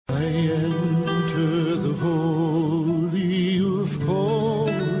I enter the Holy of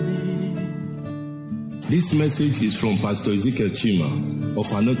Holies. This message is from Pastor Ezekiel Chima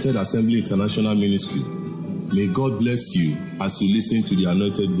of Anointed Assembly International Ministry. May God bless you as you listen to the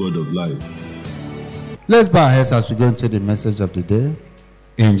anointed word of life. Let's bow our heads as we go into the message of the day.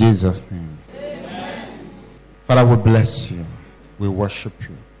 In Jesus' name. Amen. Father, we bless you. We worship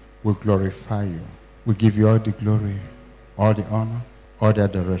you. We glorify you. We give you all the glory, all the honor, all the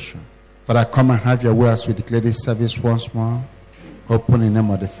adoration. Father, come and have your way as we declare this service once more. Open in the name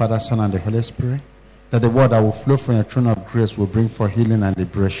of the Father, Son, and the Holy Spirit. That the word that will flow from your throne of grace will bring for healing and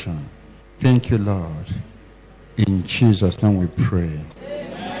liberation. Thank you, Lord. In Jesus' name we pray.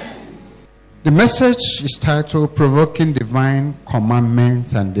 Amen. The message is titled Provoking Divine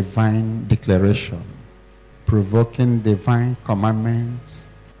Commandments and Divine Declaration. Provoking Divine Commandments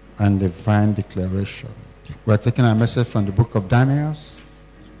and Divine Declaration. We're taking our message from the book of Daniel,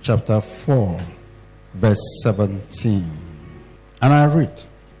 chapter 4, verse 17. And I read,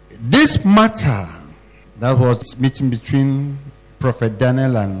 this matter that was meeting between Prophet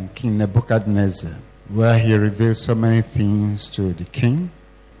Daniel and King Nebuchadnezzar, where he revealed so many things to the king.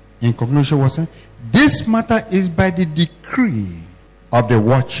 In conclusion, was saying, this matter is by the decree of the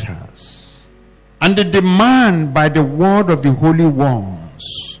watchers and the demand by the word of the holy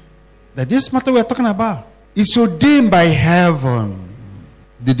ones. That this matter we are talking about is ordained by heaven,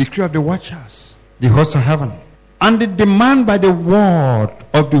 the decree of the watchers, the host of heaven, and the demand by the word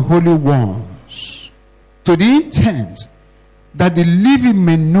of the holy ones, to the intent that the living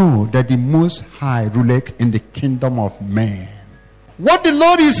may know that the Most High ruleth in the kingdom of man. What the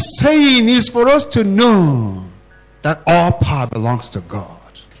Lord is saying is for us to know that all power belongs to God.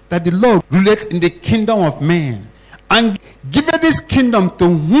 That the Lord ruleth in the kingdom of man and giveth this kingdom to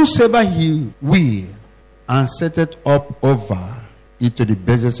whosoever he will, and set it up over into the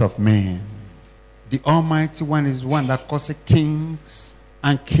basis of man. The Almighty One is one that causes kings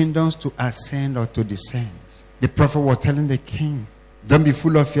and kingdoms to ascend or to descend. The prophet was telling the king, don't be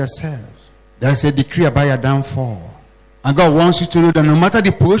full of yourselves. There's a decree about your downfall. And God wants you to know that no matter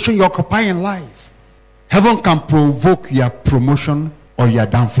the position you occupy in life, heaven can provoke your promotion or your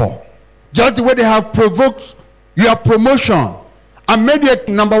downfall. Just the way they have provoked your promotion and made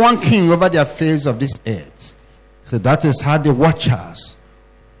you number one king over the affairs of this earth. So that is how the watchers,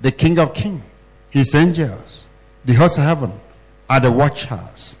 the King of Kings, his angels, the host of heaven, are the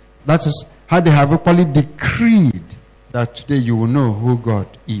watchers. That is how they have equally decreed that today you will know who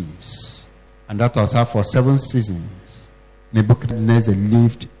God is. And that was how for 7 seasons Nebuchadnezzar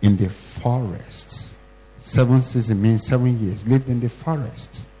lived in the forest. 7 seasons means 7 years. Lived in the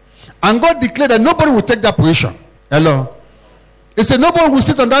forest. And God declared that nobody will take that position. Hello? He said nobody will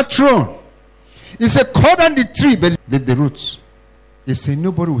sit on that throne. He said cut down the tree but leave the roots. He said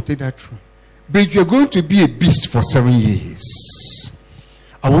nobody will take that throne. But you're going to be a beast for 7 years.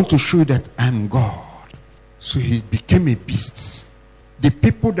 I want to show you that I'm God. So he became a beast. The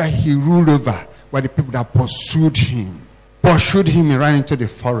people that he ruled over were the people that pursued him. Pursued him and ran into the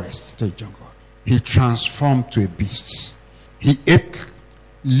forest, the jungle. He transformed to a beast. He ate,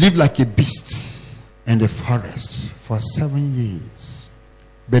 lived like a beast in the forest for 7 years.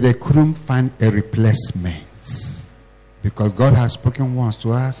 But they couldn't find a replacement. Because God has spoken once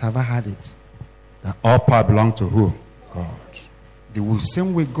to us. Have I heard it? That all power belongs to who? God. The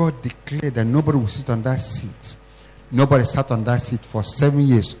same way God declared that nobody will sit on that seat. Nobody sat on that seat for 7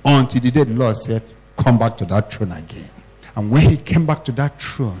 years until the day the Lord said, come back to that throne again. And when he came back to that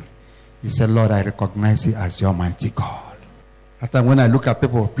throne, he said, Lord, I recognize you as the Almighty God. After when I look at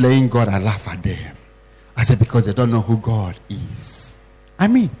people playing God, I laugh at them. I said, because they don't know who God is. I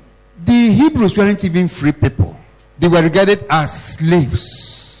mean, the Hebrews weren't even free people. They were regarded as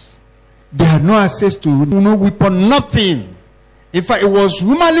slaves. They had no access to no weapon, nothing. In fact, it was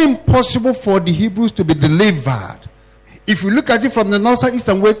humanly impossible for the Hebrews to be delivered. If you look at it from the north, south, east,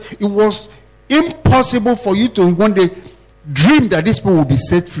 and west, it was impossible for you to one day dream that these people will be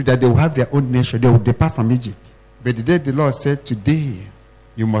set free, that they will have their own nation, they will depart from Egypt. But the day the Lord said, today,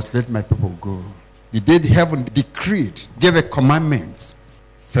 you must let my people go. The day heaven decreed, gave a commandment,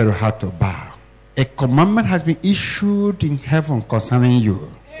 Pharaoh had to bow. A commandment has been issued in heaven concerning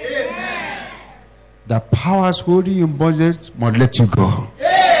you. Amen. The powers holding you in bondage must let you go.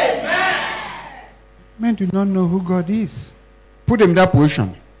 Amen. Men do not know who God is. Put them in that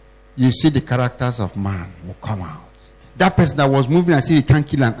position. You see the characters of man will come out. That person that was moving as if he can't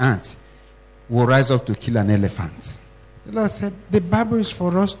kill an ant will rise up to kill an elephant. The Lord said, the Bible is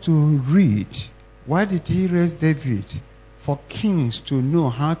for us to read. Why did he raise David? For kings to know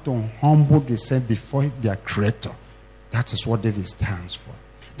how to humble themselves before their creator. That is what David stands for.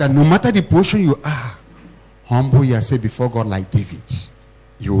 that no matter the position you are, humble yourself before God like David.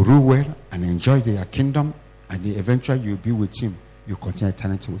 You will rule well and enjoy their kingdom, and eventually you'll be with him. You continue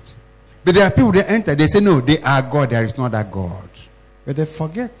eternity with him. But there are people that enter, they say, no, they are God, there is not that God. But they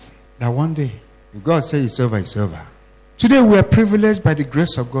forget that one day, if God says it's over, it's over. Today we are privileged by the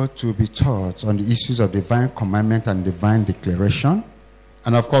grace of God to be taught on the issues of divine commandment and divine declaration.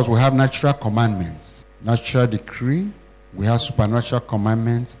 And of course, we have natural commandments, natural decree. We have supernatural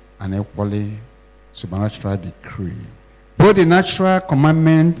commandments and equally supernatural decree. Both the natural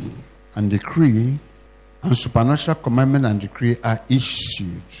commandment and decree and supernatural commandment and decree are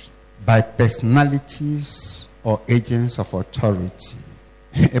issued by personalities or agents of authority.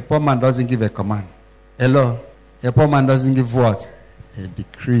 A poor man doesn't give a command. Hello? A poor man doesn't give what? A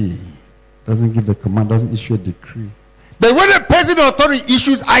decree. Doesn't give a command, doesn't issue a decree. But when the president authority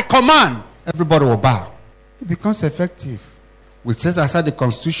issues, I command, everybody will bow. It becomes effective. We set aside the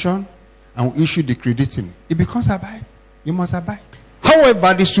constitution and we issue decree written. It becomes abide. You must abide.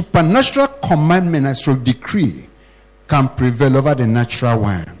 However, the supernatural commandment as through decree can prevail over the natural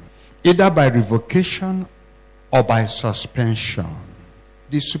one, either by revocation or by suspension.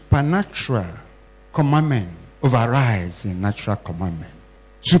 The supernatural commandment overrides the natural commandment.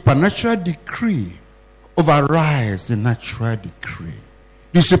 Supernatural decree overrides the natural decree.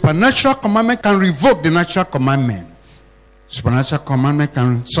 The supernatural commandment can revoke the natural commandment. Supernatural commandment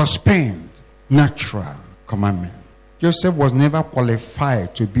can suspend natural commandment. Joseph was never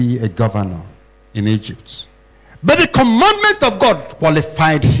qualified to be a governor in Egypt. But the commandment of God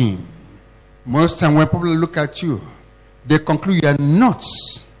qualified him. Most time when people look at you, they conclude you are not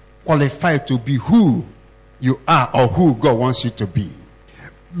qualified to be who you are or who God wants you to be.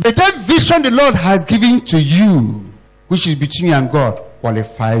 But that vision the Lord has given to you, which is between you and God,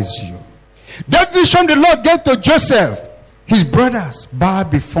 qualifies you. That vision the Lord gave to Joseph, his brothers bowed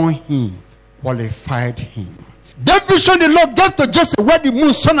before him, qualified him. That vision the Lord gave to Joseph, where the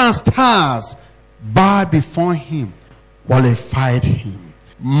moon, sun, and stars bowed before him, qualified him.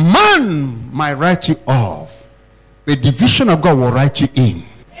 Man might write you off, but the vision of God will write you in.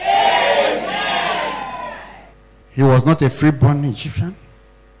 Amen. He was not a freeborn Egyptian.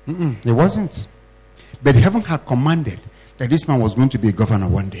 He wasn't. But heaven had commanded that this man was going to be a governor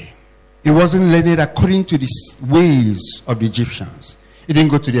one day. He wasn't learned according to the ways of the Egyptians. He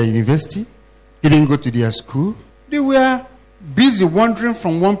didn't go to their university. He didn't go to their school. They were busy wandering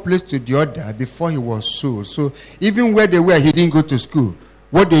from one place to the other before he was sold. So even where they were, he didn't go to school.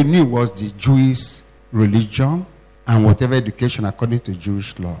 What they knew was the Jewish religion and whatever education according to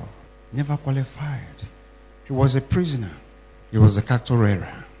Jewish law. Never qualified. He was a prisoner. He was a cattle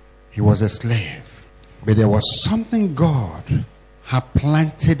rearer. He was a slave. But there was something God had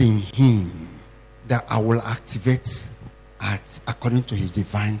planted in him that I will activate according to his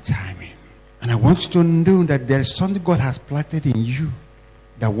divine timing. And I want you to know that there is something God has planted in you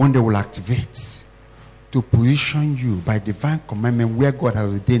that one day will activate to position you by divine commandment where God has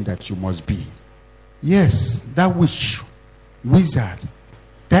ordained that you must be. Yes, that witch, wizard,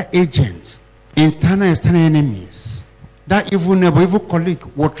 that agent, internal and external enemies, that evil neighbor, evil colleague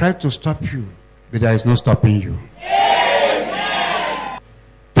will try to stop you, but there is no stopping you. Amen.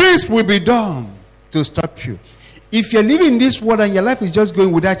 Things will be done to stop you. If you're living in this world and your life is just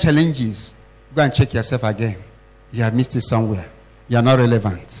going without challenges, go and check yourself again. You have missed it somewhere. You are not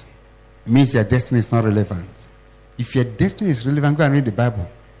relevant. It means your destiny is not relevant. If your destiny is relevant, go and read the Bible.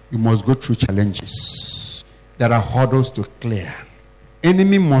 You must go through challenges. There are hurdles to clear.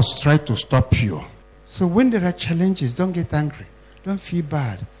 Enemy must try to stop you. So when there are challenges, don't get angry. Don't feel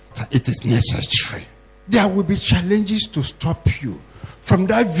bad. It is necessary. There will be challenges to stop you from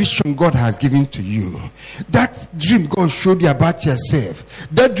that vision God has given to you. That dream God showed you about yourself.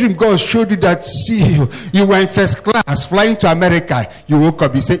 That dream God showed you that, see, you were in first class flying to America. You woke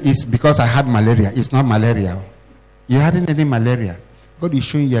up, you say, it's because I had malaria. It's not malaria. You hadn't any malaria. God is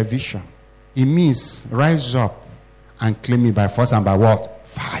showing you a vision. It means rise up and claim it by force and by what?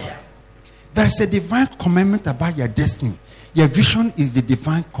 Fire. There is a divine commandment about your destiny. Your vision is the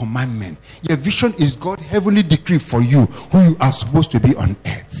divine commandment. Your vision is God's heavenly decree for you, who you are supposed to be on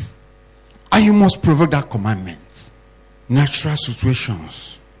earth. And you must provoke that commandment. Natural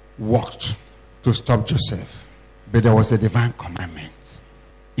situations worked to stop Joseph, but there was a divine commandment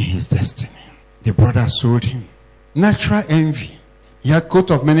in his destiny. The brother sold him. Natural envy. He had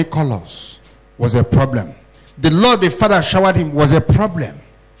coat of many colors. Was a problem. The Lord the Father showered him was a problem.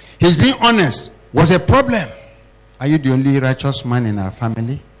 His being honest was a problem. Are you the only righteous man in our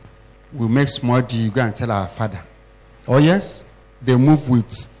family? We make small deal, you go and tell our father. Oh yes? They move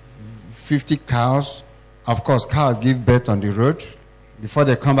with 50 cows. Of course, cows give birth on the road. Before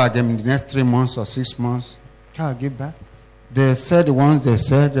they come back in the next 3 months or 6 months, child give back. They said the ones they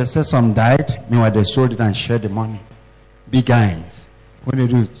said some died. Meanwhile, they sold it and shared the money. Big guys. When they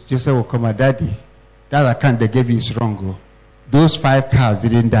do, Joseph will come, Daddy, that account they gave you is wrong. Oh. Those 5 cows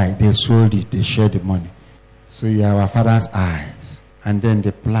didn't die. They sold it. They shared the money. So you have our father's eyes. And then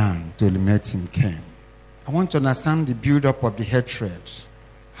the plan to eliminate him came. I want to understand the build-up of the hatred.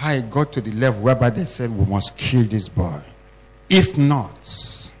 How it got to the level whereby they said, we must kill this boy. If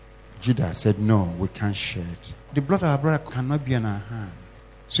not, Judah said, no, we can't share it. The blood of our brother cannot be on our hand.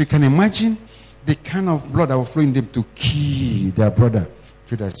 So you can imagine the kind of blood that will flow in them to kill their brother.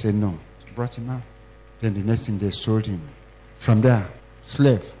 Judah said, no. Brought him out. Then the next thing, they sold him. From there,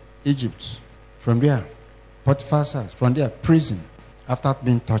 slave, Egypt. From there, Potiphar's house. From there, prison. After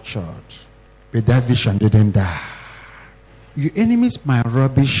being tortured. But that vision didn't die. Your enemies might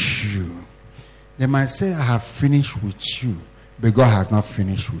rubbish you. They might say, I have finished with you. But God has not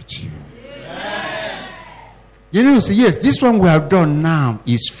finished with you. You know, say, yes, this one we have done now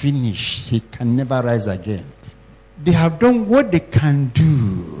is finished. He can never rise again. They have done what they can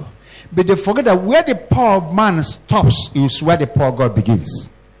do. But they forget that where the power of man stops is where the power of God begins.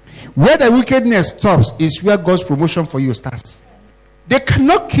 Where the wickedness stops is where God's promotion for you starts. They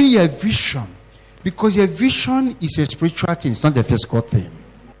cannot kill your vision. Because your vision is a spiritual thing. It's not a physical thing.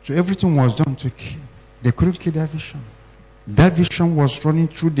 So everything was done to kill. They couldn't kill that vision. That vision was running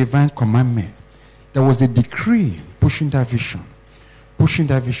through divine commandment. There was a decree pushing that vision. Pushing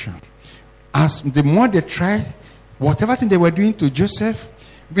that vision. As the more they tried, whatever thing they were doing to Joseph,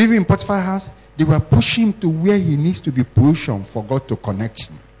 even in Potiphar's house, they were pushing him to where he needs to be positioned for God to connect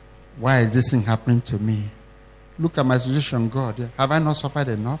him. Why is this thing happening to me? Look at my situation, God. Have I not suffered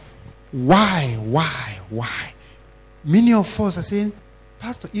enough? Why? Many of us are saying,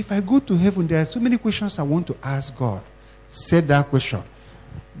 Pastor, if I go to heaven, there are so many questions I want to ask God. Say that question.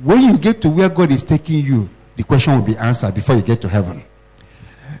 When you get to where God is taking you, the question will be answered before you get to heaven.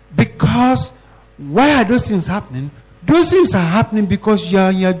 Because why are those things happening? Those things are happening because you are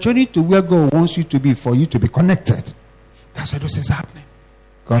on your journey to where God wants you to be for you to be connected. That's why those things are happening.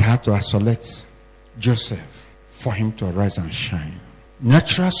 God had to select Joseph for him to arise and shine.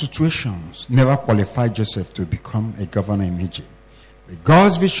 Natural situations never qualified Joseph to become a governor in Egypt. But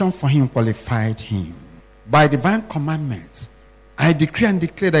God's vision for him qualified him. By divine commandment, I decree and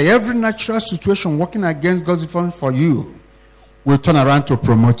declare that every natural situation working against God's vision for you will turn around to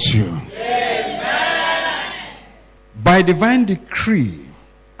promote you. Amen. By divine decree,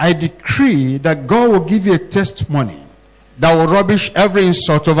 I decree that God will give you a testimony that will rubbish every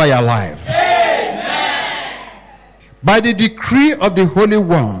insult over your life. Amen. By the decree of the holy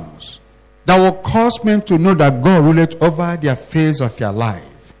ones, that will cause men to know that God ruleth over the affairs of your life.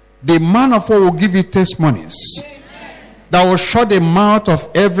 The man of war will give you testimonies. Amen. That will shut the mouth of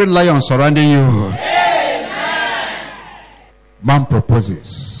every lion surrounding you. Amen. Man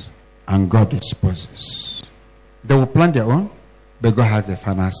proposes and God disposes. They will plan their own, but God has the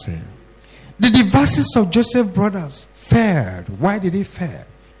final say. The devices of Joseph's brothers failed. Why did they fail?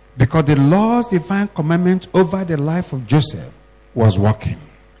 Because the Lord's divine commandment over the life of Joseph was working.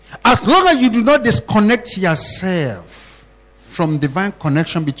 As long as you do not disconnect yourself from divine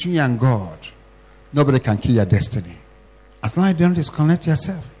connection between you and God, nobody can kill your destiny. As long as you don't disconnect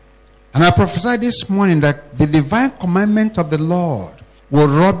yourself. And I prophesy this morning that the divine commandment of the Lord will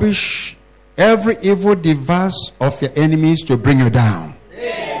rubbish every evil device of your enemies to bring you down.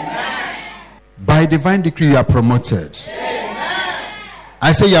 Amen. By divine decree, you are promoted. Amen.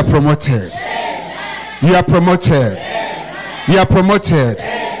 I say you are promoted. Amen. You are promoted. Amen. You are promoted.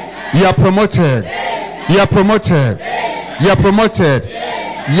 Amen. You are promoted. Amen. You are promoted. Amen. You are promoted.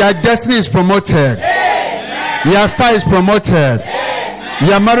 Amen. Your destiny is promoted. Amen. Your star is promoted. Amen.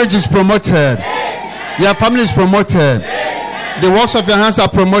 Your marriage is promoted. Amen. Your family is promoted. Amen. The works of your hands are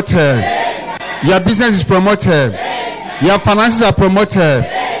promoted. Amen. Your business is promoted. Amen. Your finances are promoted.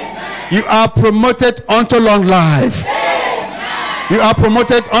 Amen. You are promoted unto long life. Amen. You are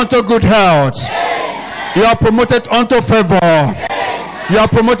promoted unto good health. Amen. You are promoted unto favor. Amen. You are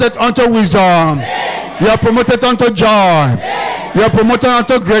promoted unto wisdom. Amen. You are promoted unto joy. Amen. You are promoted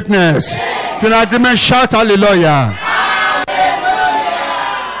unto greatness. Amen. If you're in agreement, shout hallelujah. Hallelujah.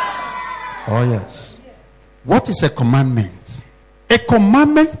 Oh yes. What is a commandment? A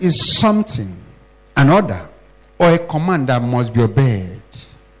commandment is something, an order, or a command that must be obeyed.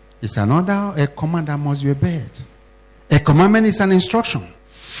 It's an order or a command that must be obeyed. A commandment is an instruction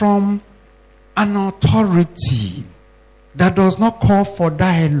from an authority that does not call for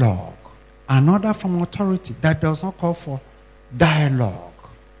dialogue. An order from authority that does not call for dialogue.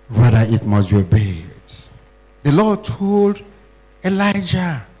 Rather, it must be obeyed. The Lord told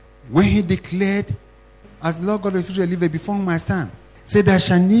Elijah, when he declared, as the Lord God of Israel liveth before whom I stand, said, there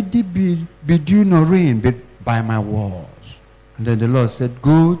shall neither be dew nor rain but by my walls. And then the Lord said,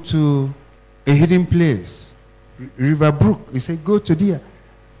 go to a hidden place, River Brook. He said, go to there.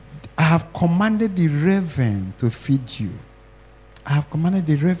 I have commanded the raven to feed you. I have commanded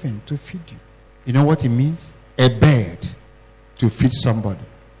the raven to feed you. You know what it means? A bird to feed somebody.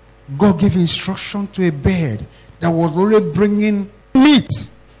 God gave instruction to a bird that was only bringing meat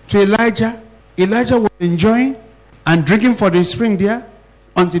to Elijah. Elijah was enjoying and drinking for the spring there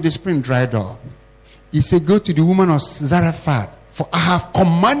until the spring dried up. He said, go to the woman of Zarephath, for I have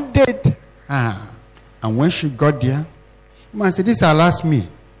commanded her. And when she got there, the woman said, this is our last meal.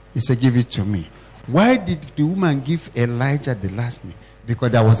 He said, give it to me. Why did the woman give Elijah the last meal?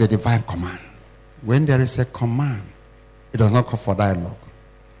 Because there was a divine command. When there is a command, it does not call for dialogue.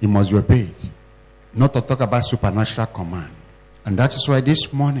 It must be obeyed. Not to talk about supernatural command. And that is why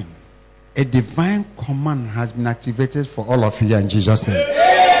this morning, a divine command has been activated for all of you in Jesus' name.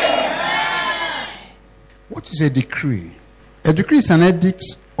 Amen. What is a decree? A decree is an edict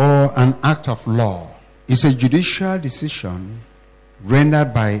or an act of law. It's a judicial decision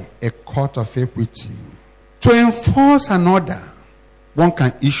rendered by a court of equity. To enforce an order, one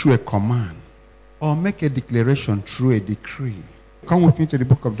can issue a command or make a declaration through a decree. Come with me to the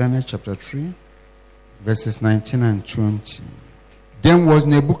book of Daniel chapter 3, verses 19 and 20. Then was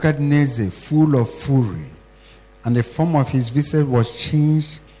Nebuchadnezzar full of fury, and the form of his visage was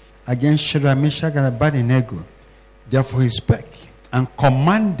changed against Shadrach, Meshach, and Abednego. Therefore he spake and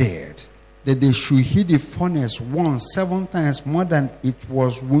commanded that they should heat the furnace 7 times more than it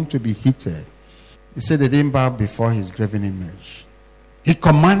was wont to be heated. He said they didn't bow before his graven image. He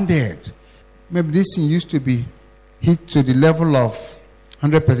commanded. Maybe this thing used to be heat to the level of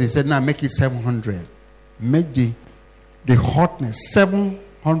 100%. He said, now make it 700. Make the hotness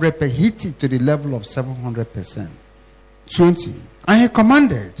 700%. Heat it to the level of 700%. 20. And he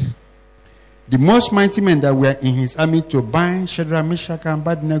commanded the most mighty men that were in his army to bind Shadrach, Meshach, and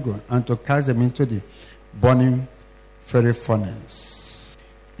Abednego and to cast them into the burning fiery furnace.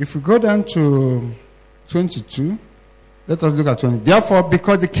 If we go down to 22, let us look at 20. Therefore,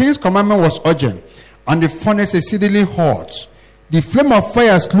 because the king's commandment was urgent and the furnace exceedingly hot, the flame of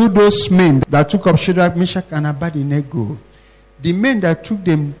fire slew those men that took up Shadrach, Meshach, and Abednego. The men that took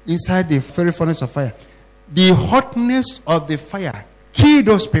them inside the fiery furnace of fire. The hotness of the fire killed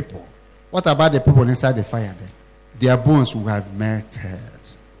those people. What about the people inside the fire then? Their bones would have melted.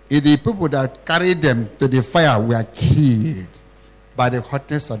 If the people that carried them to the fire were killed by the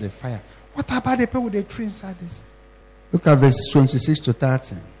hotness of the fire, what about the people they threw inside this? Look at verse 26 to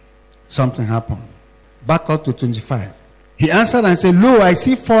 30. Something happened. Back up to 25. He answered and said, lo, I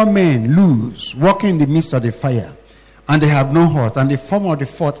see 4 men loose, walking in the midst of the fire, and they have no hurt, and the form of the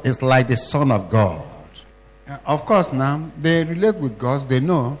fourth is like the Son of God. Of course, now, they relate with God. They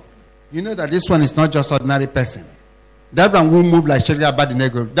know. You know that this one is not just ordinary person. That one will move like Shadrach,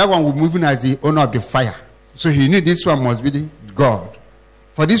 Abednego. That one will move in as the owner of the fire. So he knew this one must be the God.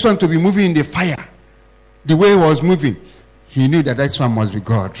 For this one to be moving in the fire, the way he was moving, he knew that this one must be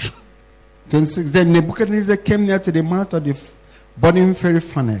God. 26. Then Nebuchadnezzar came near to the mouth of the burning fiery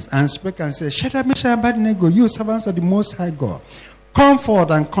furnace and spake and said, Shadrach, Meshach, and Abednego, you servants of the Most High God, come forth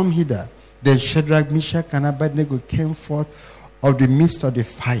and come hither. Then Shadrach, Meshach, and Abednego came forth of the midst of the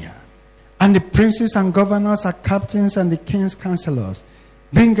fire. And the princes and governors and captains and the king's counselors,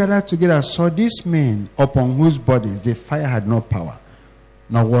 being gathered together, saw these men upon whose bodies the fire had no power,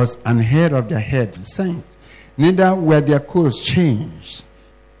 nor was an hair of their head sank, neither were their clothes changed,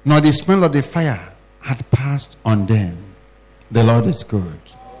 nor the smell of the fire had passed on them. The Lord is good.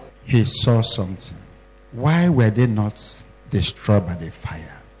 He saw something. Why were they not destroyed by the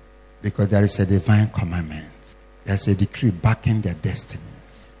fire? Because there is a divine commandment. There's a decree backing their destiny.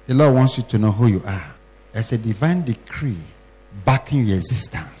 The Lord wants you to know who you are. There's a divine decree backing your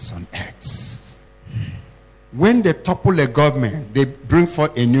existence on earth. When they topple a government, they bring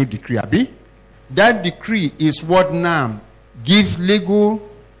forth a new decree. Abi? That decree is what now gives legal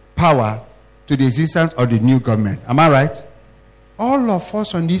power to the existence of the new government. Am I right? All of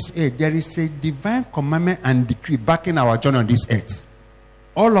us on this earth, there is a divine commandment and decree backing our journey on this earth.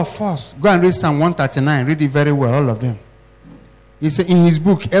 All of us. Go and read Psalm 139. Read it very well, all of them. He said in his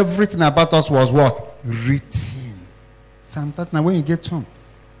book, everything about us was what? Written. Psalm 39, when you get home,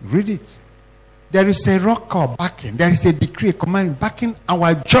 read it. There is a rock backing. There is a decree, a command backing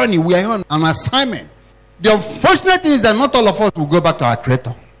our journey. We are on an assignment. The unfortunate thing is that not all of us will go back to our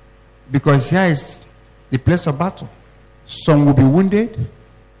Creator. Because here is the place of battle. Some will be wounded.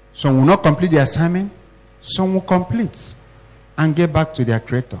 Some will not complete the assignment. Some will complete. and get back to their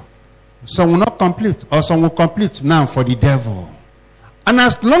creator. Some will not complete, or some will complete now for the devil. And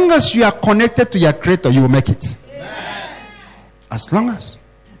as long as you are connected to your creator, you will make it. Amen. As long as.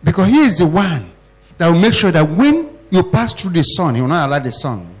 Because he is the one that will make sure that when you pass through the sun, he will not allow the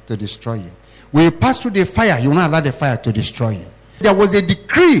sun to destroy you. When you pass through the fire, he will not allow the fire to destroy you. There was a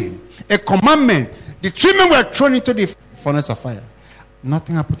decree, a commandment. The 3 men were thrown into the furnace of fire.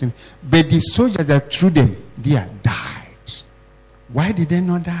 Nothing happened to them. But the soldiers that threw them there died. Why did they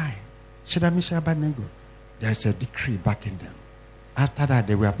not die? Shadrach, Meshach, Abednego. There's a decree backing them. After that,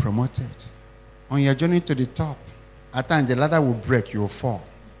 they were promoted. On your journey to the top, at times the ladder will break, you will fall.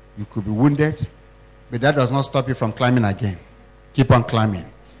 You could be wounded, but that does not stop you from climbing again. Keep on climbing.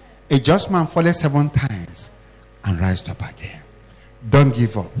 A just man falleth 7 times and rise up again. Don't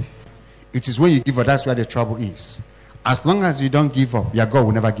give up. It is when you give up, that's where the trouble is. As long as you don't give up, your God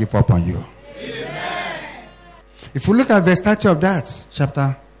will never give up on you. Amen. If you look at verse 30 of that,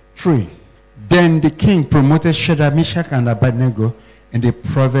 chapter 3, then the king promoted Shadrach, Meshach, and Abednego in the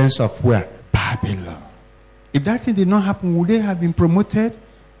province of where? Babylon. If that thing did not happen, would they have been promoted?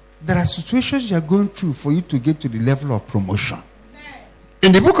 There are situations you are going through for you to get to the level of promotion.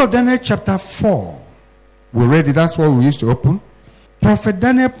 In the book of Daniel chapter 4, we read it, that's what we used to open. Prophet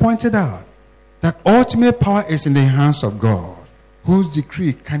Daniel pointed out that ultimate power is in the hands of God, whose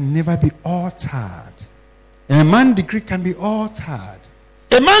decree can never be altered. A man's decree can be altered.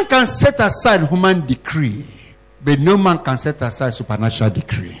 A man can set aside human decree, but no man can set aside supernatural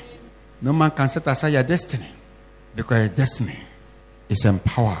decree. No man can set aside your destiny, because your destiny is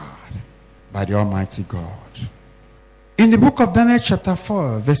empowered by the Almighty God. In the book of Daniel chapter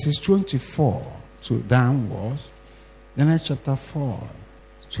 4, verses 24 to downwards, Daniel chapter 4,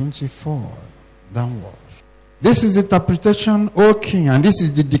 24 downwards. This is the interpretation, O king, and this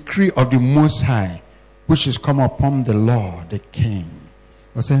is the decree of the Most High, which is come upon the Lord, the king.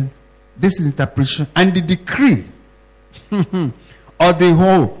 I said, this is interpretation and the decree of the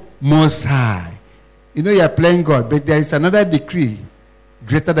whole Most High. You know you are playing God, but there is another decree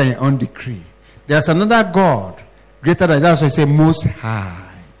greater than your own decree. There's another God greater than, that's why I say Most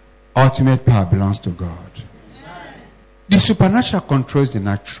High. Ultimate power belongs to God. The supernatural controls the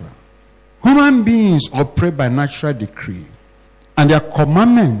natural. Human beings operate by natural decree, and their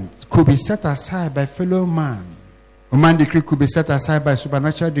commandments could be set aside by fellow man. Human decree could be set aside by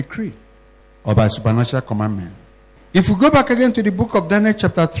supernatural decree or by supernatural commandment. If we go back again to the book of Daniel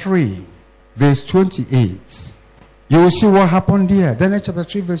chapter 3, verse 28, you will see what happened there. Daniel chapter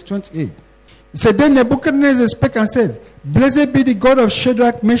 3, verse 28. It said, then Nebuchadnezzar spake and said, blessed be the God of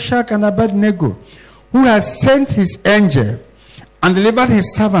Shadrach, Meshach, and Abednego, who has sent his angel and delivered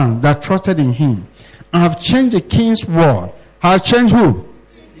his servant that trusted in him, and have changed the king's word. Have changed who?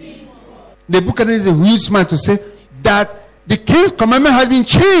 Nebuchadnezzar is a huge man to say that the king's commandment has been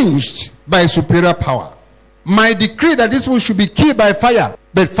changed by a superior power. My decree that this one should be killed by fire,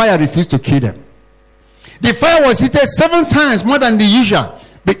 but fire refused to kill them. The fire was heated 7 times more than the usual,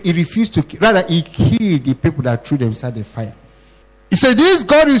 but he refused to kill. Rather, he killed the people that threw them inside the fire. He said, this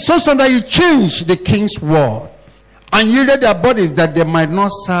God is so strong that he changed the king's word and yielded their bodies that they might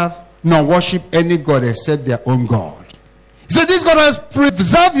not serve nor worship any God except their own God. He said, this God has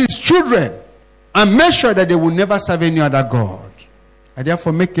preserved his children and made sure that they will never serve any other God. I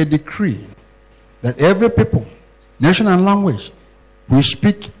therefore make a decree that every people, nation and language, will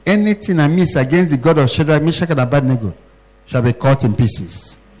speak anything amiss against the God of Shadrach, Meshach, and Abednego shall be cut in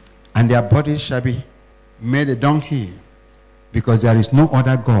pieces, and their bodies shall be made a dunghill, because there is no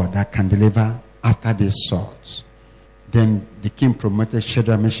other God that can deliver after this sort. Then the king promoted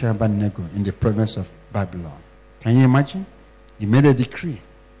Shadrach, Meshach, and Abednego in the province of Babylon. Can you imagine? He made a decree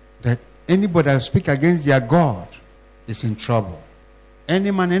that anybody that will speak against their God is in trouble.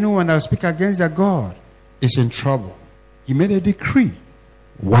 Any man, anyone that will speak against their God is in trouble. He made a decree.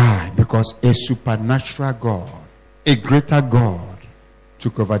 Why? Because a supernatural God, a greater God,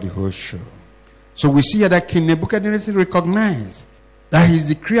 took over the whole show. So we see here that King Nebuchadnezzar recognized that his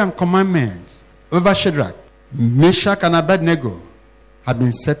decree and commandment over Shadrach, Meshach, and Abednego had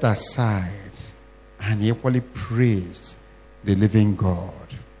been set aside, and he equally praised the living God.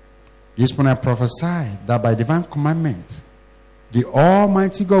 This morning I prophesied that by divine commandment, the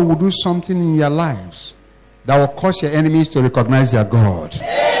Almighty God will do something in your lives that will cause your enemies to recognize their God.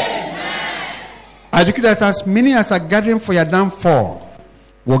 Amen. I decree that as many as are gathering for your downfall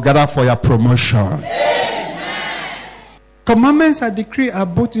will gather for your promotion. Amen. Commandments I decree are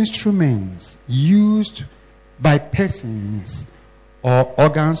both instruments used by persons or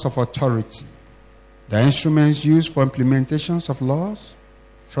organs of authority. They are instruments used for implementations of laws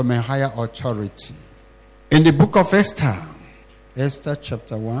from a higher authority. In the book of Esther, Esther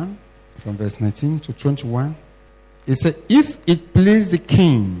chapter 1, from verse 19 to 21. It said, if it please the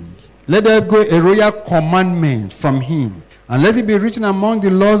king, let there go a royal commandment from him, and let it be written among the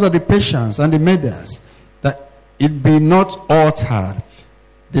laws of the Persians and the Medes, that it be not altered.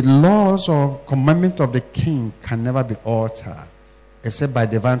 The laws or commandment of the king can never be altered, except by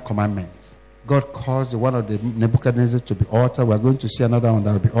divine commandment. God caused one of the Nebuchadnezzar to be altered. We are going to see another one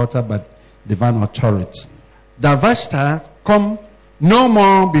that will be altered by divine authority. That Vashti come no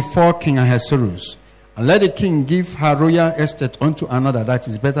more before King Ahasuerus, and let the king give her royal estate unto another that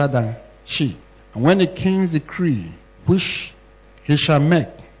is better than she. And when the king's decree, which he shall make,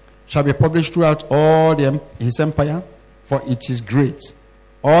 shall be published throughout all his empire, for it is great.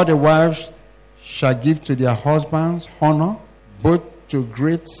 All the wives shall give to their husbands honor, both to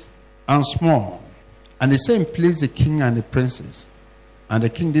great and small. And the same pleased the king and the princes. And the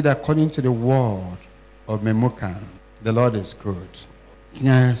king did according to the word of Memucan. The Lord is good. King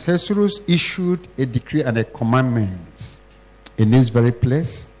Ahasuerus issued a decree and a commandment in this very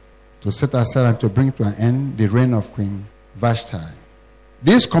place to set aside and to bring to an end the reign of Queen Vashti.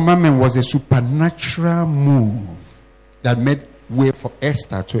 This commandment was a supernatural move that made way for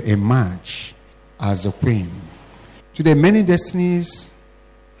Esther to emerge as a queen. Today, many destinies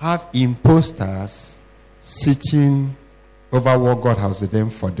have imposters sitting over what God has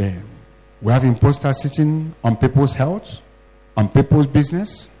ordained for them. We have imposters sitting on people's health, on people's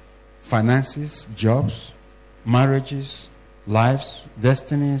business, finances, jobs, marriages, lives,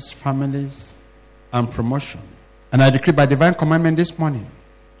 destinies, families, and promotion. And I decree by divine commandment this morning,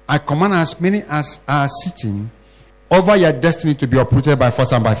 I command as many as are sitting over your destiny to be uprooted by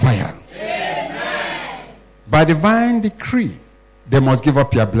force and by fire. Amen. By divine decree, they must give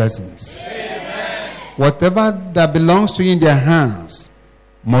up your blessings. Amen. Whatever that belongs to you in their hands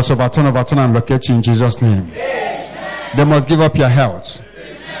must overturn, and locate you in Jesus' name. Amen. They must give up your health.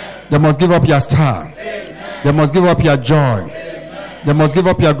 Amen. They must give up your star. Amen. They must give up your joy. Amen. They must give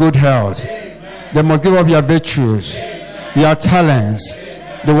up your good health. Amen. They must give up your virtues, your talents,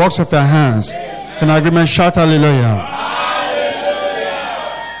 the works of your hands. In agreement, shout hallelujah. Hallelujah.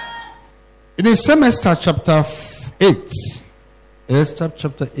 In the same Esther chapter 8, Esther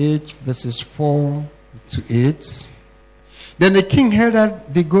chapter 8, verses 4 to 8. Then the king held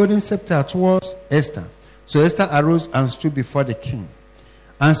out the golden scepter towards Esther. So Esther arose and stood before the king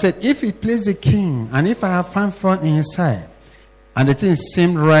and said, if it please the king, and if I have found favor in his sight, and the thing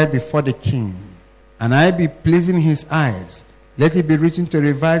seemed right before the king, and I be pleasing his eyes, let it be written to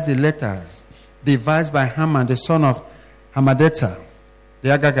revise the letters devised by Haman, the son of Hammedatha, the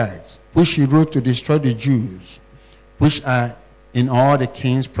Agagite, which he wrote to destroy the Jews, which are in all the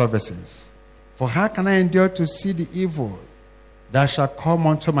king's provinces. For how can I endure to see the evil that shall come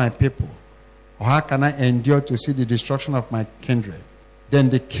unto my people? Or how can I endure to see the destruction of my kindred? Then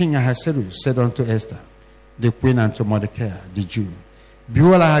the king Ahasuerus said unto Esther, the queen, and to Mordecai, the Jew,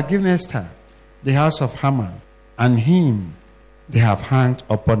 behold, I have given Esther the house of Haman, and him they have hanged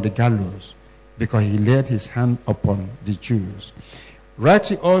upon the gallows, because he laid his hand upon the Jews.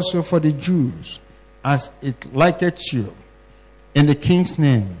 Write ye also for the Jews, as it liketh you, in the king's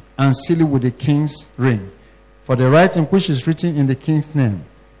name, and seal it with the king's ring. For the writing which is written in the king's name,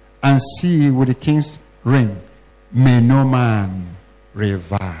 and seal with the king's ring, may no man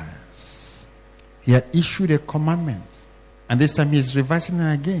revise. He had issued a commandment, and this time he is revising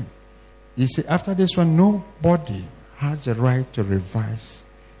it again. He said, after this one, nobody has the right to revise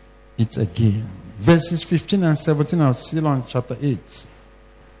it again. Verses 15 and 17 are still on chapter 8.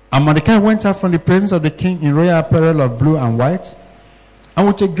 And Mordecai went out from the presence of the king in royal apparel of blue and white, and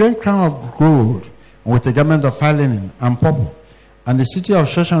with a great crown of gold, and with a garment of fine linen and purple. And the city of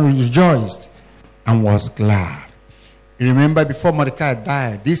Shushan rejoiced and was glad. You remember, before Mordecai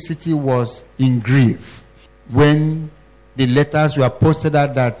died, this city was in grief when the letters were posted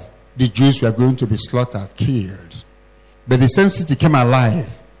out that the Jews were going to be slaughtered, killed. But the same city came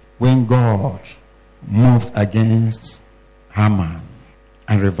alive when God moved against Haman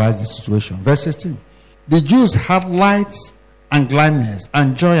and revised the situation. Verse 16. The Jews had light and gladness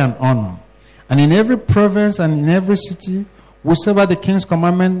and joy and honor. And in every province and in every city, wheresoever the king's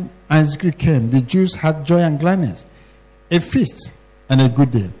commandment and his decree came, the Jews had joy and gladness, a feast and a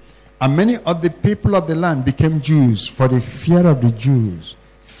good day. And many of the people of the land became Jews, for the fear of the Jews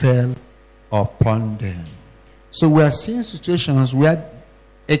fell upon them. So we are seeing situations where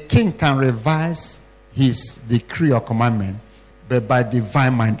a king can revise his decree or commandment, but by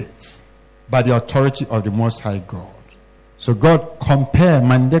divine mandates, by the authority of the Most High God. So God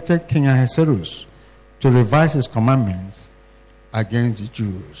mandated King Ahasuerus to revise his commandments against the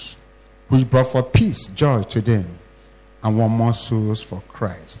Jews, which brought forth peace, joy to them, and won more souls for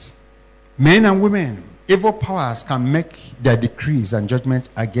Christ. Men and women, evil powers can make their decrees and judgment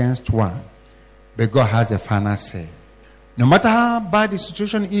against one, but God has the final say. No matter how bad the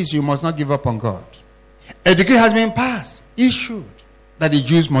situation is, you must not give up on God. A decree has been passed, issued, that the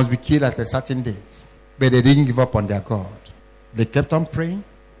Jews must be killed at a certain date, but they didn't give up on their God. They kept on praying.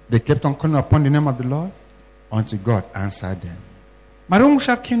 They kept on calling upon the name of the Lord until God answered them.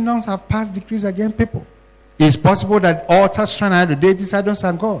 Marungushap kingdoms have passed decrees against people. It's possible that altars, shrine, the deities, idols,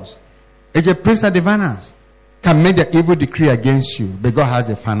 and gods, a prince and diviners, can make the evil decree against you, but God has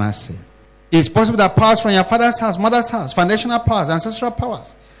the final say. It's possible that powers from your father's house, mother's house, foundational powers, ancestral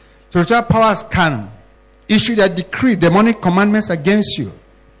powers, spiritual powers can issue their decree, demonic commandments against you,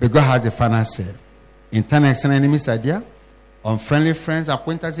 but God has the final say. Internal and external enemies are there. Unfriendly friends,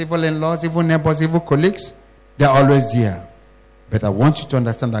 acquaintances, evil in-laws, evil neighbors, evil colleagues, they're always there. But I want you to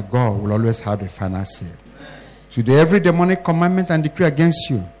understand that God will always have the final say. Today, every demonic commandment and decree against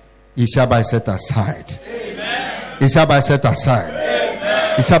you is hereby set aside. Is hereby set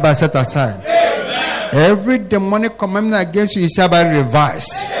aside. Is hereby set aside. Every demonic commandment against you is hereby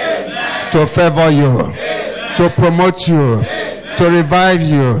revised to favor you, to promote you, to revive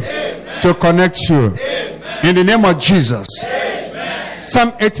you, to connect you. In the name of Jesus.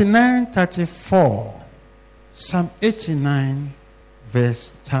 Psalm 89:34. Psalm 89,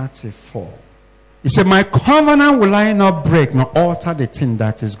 verse 34. He said, my covenant will I not break, nor alter the thing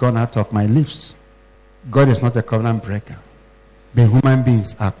that is gone out of my lips. God is not a covenant breaker. But human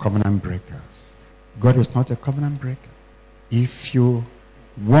beings are covenant breakers. God is not a covenant breaker. If you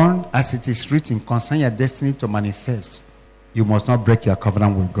want, as it is written, concerning your destiny to manifest, you must not break your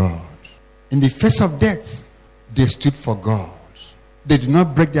covenant with God. In the face of death, they stood for God. They did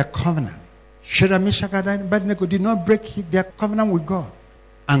not break their covenant. Shadrach, Meshach, and Abednego did not break their covenant with God.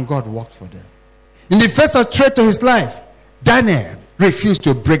 And God worked for them. In the face of threat to his life, Daniel refused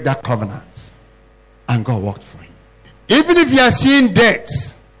to break that covenant. And God worked for him. Even if you are seeing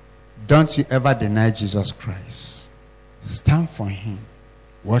death, don't you ever deny Jesus Christ. Stand for him.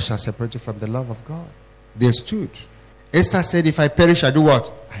 What shall separate you from the love of God? They stood. Esther said, if I perish, I do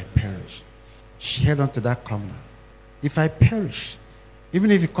what? I perish. She held on to that covenant. If I perish,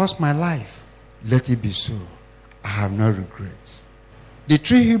 even if it costs my life, let it be so. I have no regrets. The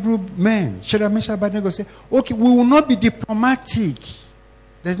three Hebrew men, Shadrach, Meshach, and Abednego, say, okay, we will not be diplomatic.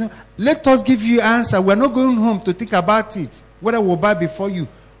 Let us give you an answer. We're not going home to think about it. Whether we'll bow before you.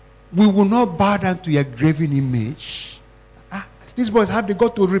 We will not bow down to your graven image. These boys have the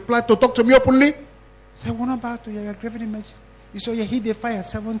God to reply, to talk to me openly. Say, we'll not bow to your graven image. You saw you hit the fire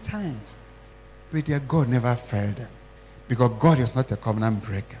 7 times. But their God never failed them. Because God is not a covenant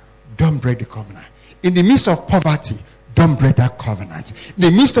breaker. Don't break the covenant. In the midst of poverty, don't break that covenant. In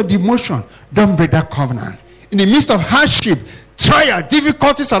the midst of demotion, don't break that covenant. In the midst of hardship, trial,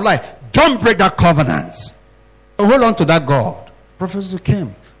 difficulties of life, don't break that covenant. Hold on to that God. Prophets who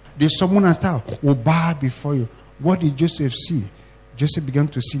came, they summoned and started, will bow before you. What did Joseph see? Joseph began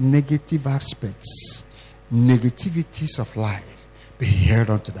to see negative aspects, negativities of life. But he held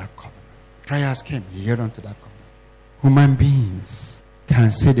on to that covenant. Trials came, he held on to that covenant. Human beings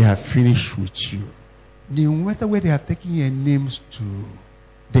can say they have finished with you. No matter where they have taken your names to,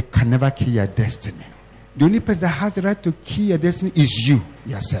 they can never kill your destiny. The only person that has the right to kill your destiny is you,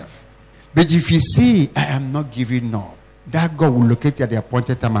 yourself. But if you say, I am not giving up, that God will locate you at the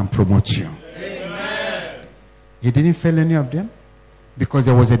appointed time and promote you. Amen. He didn't fail any of them because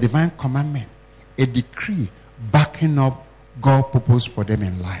there was a divine commandment, a decree backing up God's purpose for them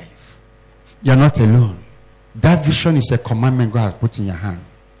in life. You're not alone. That vision is a commandment God has put in your hand.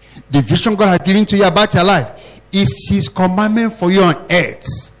 The vision God has given to you about your life is his commandment for you on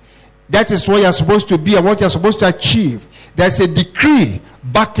earth. That is what you're supposed to be and what you're supposed to achieve. There's a decree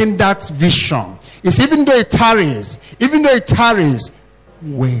backing that vision. It's even though it tarries,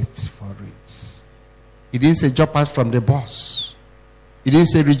 wait for it. It didn't say jump out from the boss. It didn't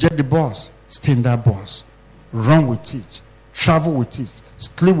say reject the boss. Stay in that boss. Run with it. Travel with it.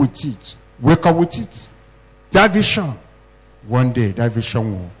 Sleep with it. Wake up with it. That vision, one day that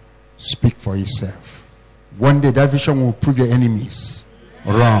vision will speak for itself. One day that vision will prove your enemies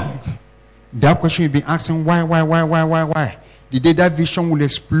wrong. That question you've been asking, why? The day that vision will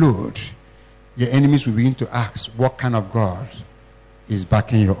explode, your enemies will begin to ask, what kind of God is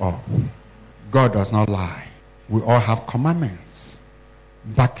backing you up? God does not lie. We all have commandments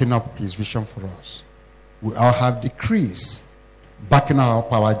backing up his vision for us. We all have decrees backing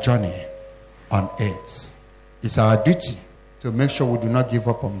up our journey on earth. It's our duty to make sure we do not give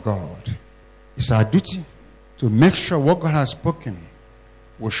up on God. It's our duty to make sure what God has spoken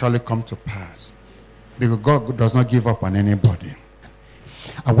will surely come to pass. Because God does not give up on anybody.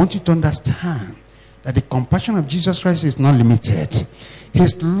 I want you to understand that the compassion of Jesus Christ is not limited.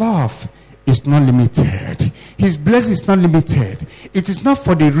 His love is not limited. His blessing is not limited. It is not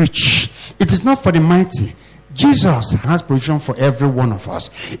for the rich. It is not for the mighty. Jesus has provision for every one of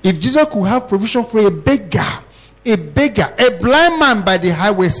us. If Jesus could have provision for a beggar, a blind man by the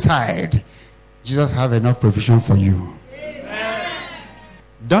highway side, Jesus have enough provision for you. Amen.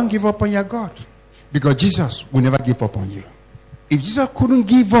 Don't give up on your God, because Jesus will never give up on you. If Jesus couldn't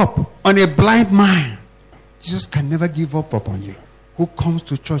give up on a blind man, Jesus can never give up upon you, who comes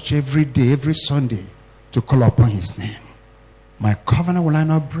to church every day, every Sunday, to call upon his name. My covenant will I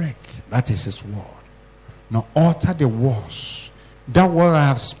not break. That is his word. Nor alter the words. That word I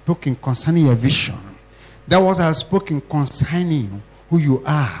have spoken concerning your vision. That word I have spoken concerning who you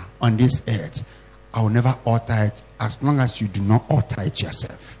are on this earth. I will never alter it as long as you do not alter it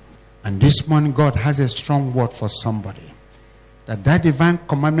yourself. And this morning God has a strong word for somebody. That divine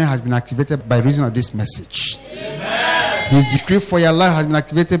commandment has been activated by reason of this message. Amen. His decree for your life has been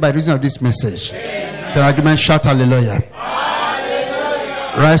activated by reason of this message. Amen. For argument, shout hallelujah.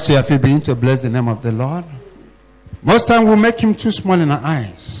 Hallelujah. Rise to your feet, begin to bless the name of the Lord. Most time we make him too small in our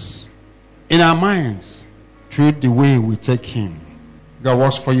eyes, in our minds, through the way we take him. God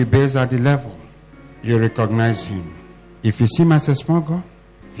works for you based at the level you recognize him. If you see him as a small God,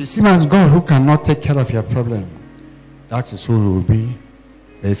 if you see him as God who cannot take care of your problem, that is who he will be.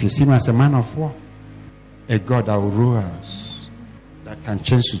 But if you see him as a man of war, a God that will rule us, that can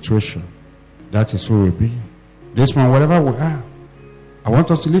change situation, that is who he will be. This one, whatever we are, I want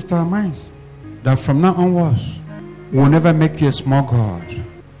us to lift our minds that from now onwards, we will never make you a small God.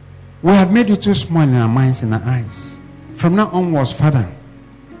 We have made you too small in our minds and our eyes. From now onwards, Father,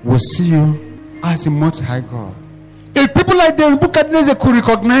 we'll see you as the most high God. If people like them, Nebuchadnezzar could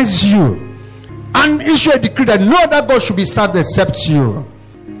recognize you and issue a decree that no other God should be served except you,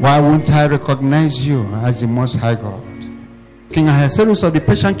 why won't I recognize you as the most high God? King Ahasuerus of the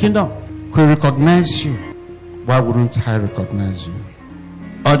Persian kingdom could recognize you. Why wouldn't I recognize you?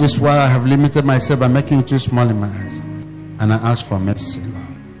 All this while I have limited myself by making you too small in my eyes. And I ask for mercy,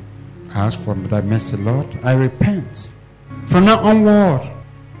 Lord. I ask for that mercy, Lord. I repent. From now onward,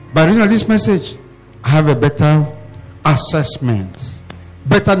 by reason of this message, I have a better assessment,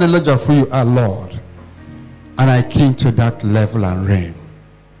 better knowledge of who you are, Lord. And I came to that level and reign.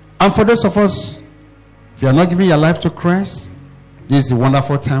 And for those of us, if you are not giving your life to Christ, this is a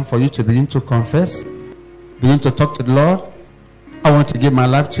wonderful time for you to begin to confess, begin to talk to the Lord. I want to give my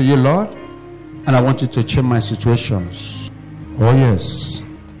life to you, Lord, and I want you to change my situations. Oh yes.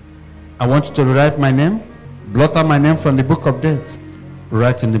 I want you to write my name, blot out my name from the book of death,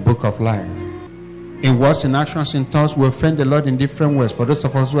 write in the book of life. In words, in actions, in thoughts, we offend the Lord in different ways. For those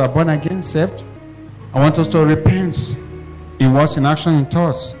of us who are born again, saved, I want us to repent. In words, in actions, in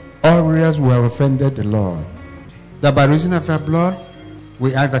thoughts, all areas we have offended the Lord. That by reason of your blood,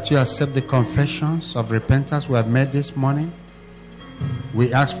 we ask that you accept the confessions of repentance we have made this morning.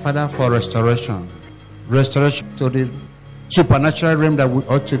 We ask, Father, for restoration. Restoration to the supernatural realm that we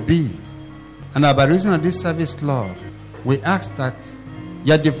ought to be. And by reason of this service, Lord, we ask that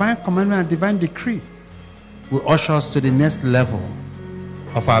your divine commandment and divine decree will usher us to the next level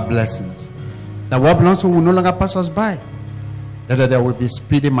of our blessings. That what belongs to will no longer pass us by. That there will be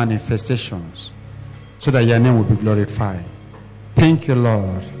speedy manifestations so that your name will be glorified. Thank you,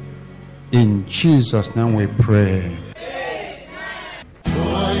 Lord. In Jesus' name we pray.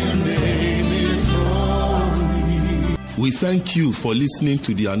 We thank you for listening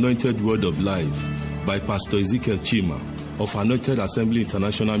to the Anointed Word of Life by Pastor Ezekiel Chima of Anointed Assembly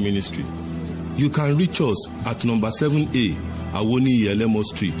International Ministry. You can reach us at number 7A, Awoni Yelemo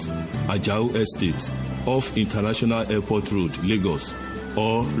Street, Ajao Estate, off International Airport Road, Lagos,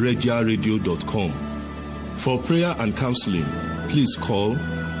 or regiaradio.com. For prayer and counseling, please call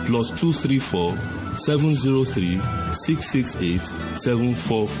 +234 703 668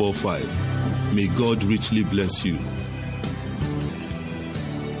 7445. May God richly bless you.